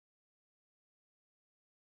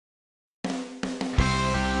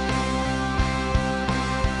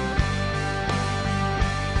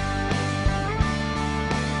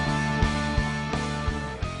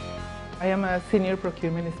am a senior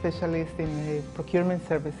procurement specialist in the Procurement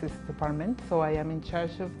Services department, so I am in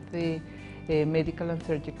charge of the medical and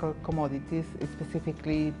surgical commodities,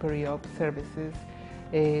 specifically peri-op services,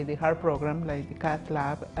 the heart program like the cath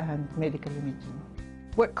lab and medical imaging.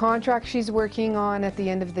 What contract she's working on at the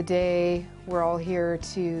end of the day, we're all here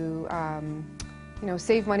to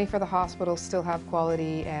save money for the hospital, still have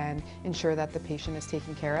quality, and ensure that the patient is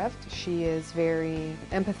taken care of. She is very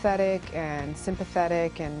empathetic and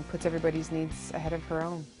sympathetic and puts everybody's needs ahead of her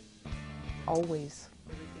own, always.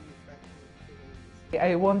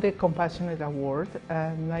 I won the Compassionate Award,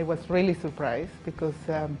 and I was really surprised because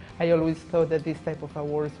I always thought that these type of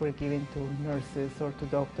awards were given to nurses or to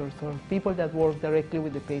doctors or people that work directly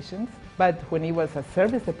with the patients. But when it was a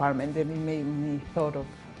service department, then it made me thought of,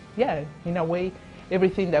 yeah, in a way,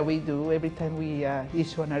 everything that we do, every time we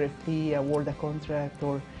issue an RFP, award a contract,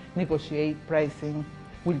 or negotiate pricing,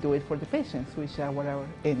 we'll do it for the patients, which are our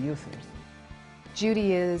end users.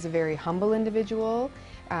 Judy is a very humble individual,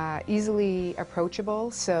 easily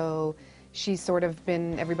approachable, so she's sort of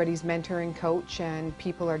been everybody's mentor and coach, and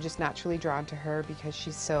people are just naturally drawn to her because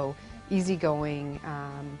she's so easygoing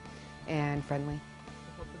and friendly.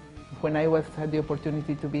 When I had the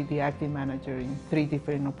opportunity to be the acting manager in 3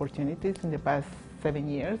 different opportunities in the past 7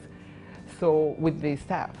 years, so with the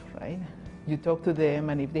staff, right? You talk to them,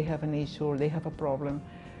 and if they have an issue or they have a problem,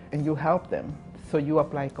 and you help them. So you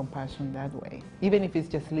apply compassion that way. Even if it's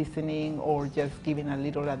just listening or just giving a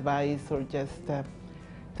little advice or just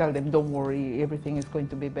tell them, don't worry, everything is going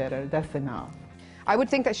to be better, that's enough. I would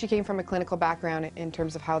think that she came from a clinical background in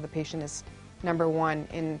terms of how the patient is number one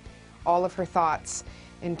in all of her thoughts,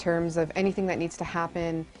 in terms of anything that needs to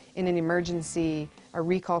happen in an emergency, a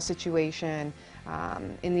recall situation,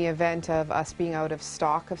 in the event of us being out of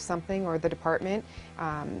stock of something or the department.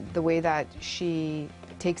 The way that she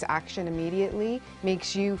takes action immediately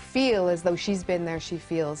makes you feel as though she's been there, she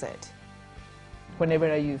feels it.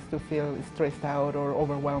 Whenever I used to feel stressed out or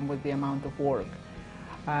overwhelmed with the amount of work,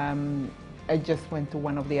 I just went to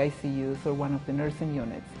one of the ICUs or one of the nursing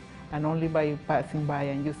units, and only by passing by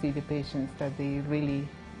and you see the patients that they really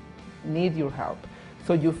need your help.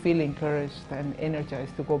 So you feel encouraged and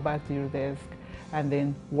energized to go back to your desk and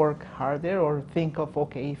then work harder or think of,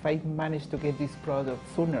 okay, if I manage to get this product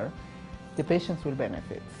sooner, the patients will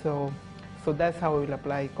benefit. So that's how I will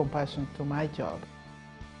apply compassion to my job.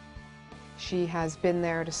 She has been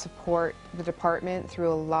there to support the department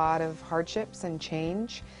through a lot of hardships and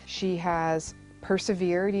change. She has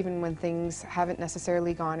persevered even when things haven't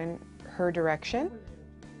necessarily gone in her direction.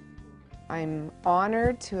 I'm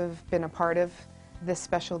honored to have been a part of this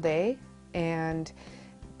special day, and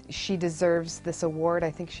she deserves this award.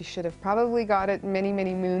 I think she should have probably got it many,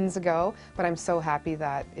 many moons ago, but I'm so happy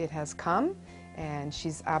that it has come, and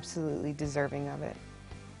she's absolutely deserving of it.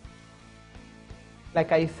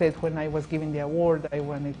 Like I said, when I was giving the award, I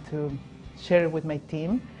wanted to share it with my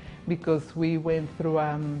team because we went through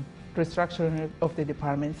restructuring of the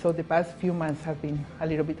department. So the past few months have been a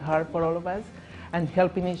little bit hard for all of us, and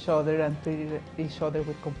helping each other and treating each other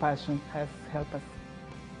with compassion has helped us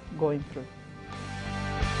going through.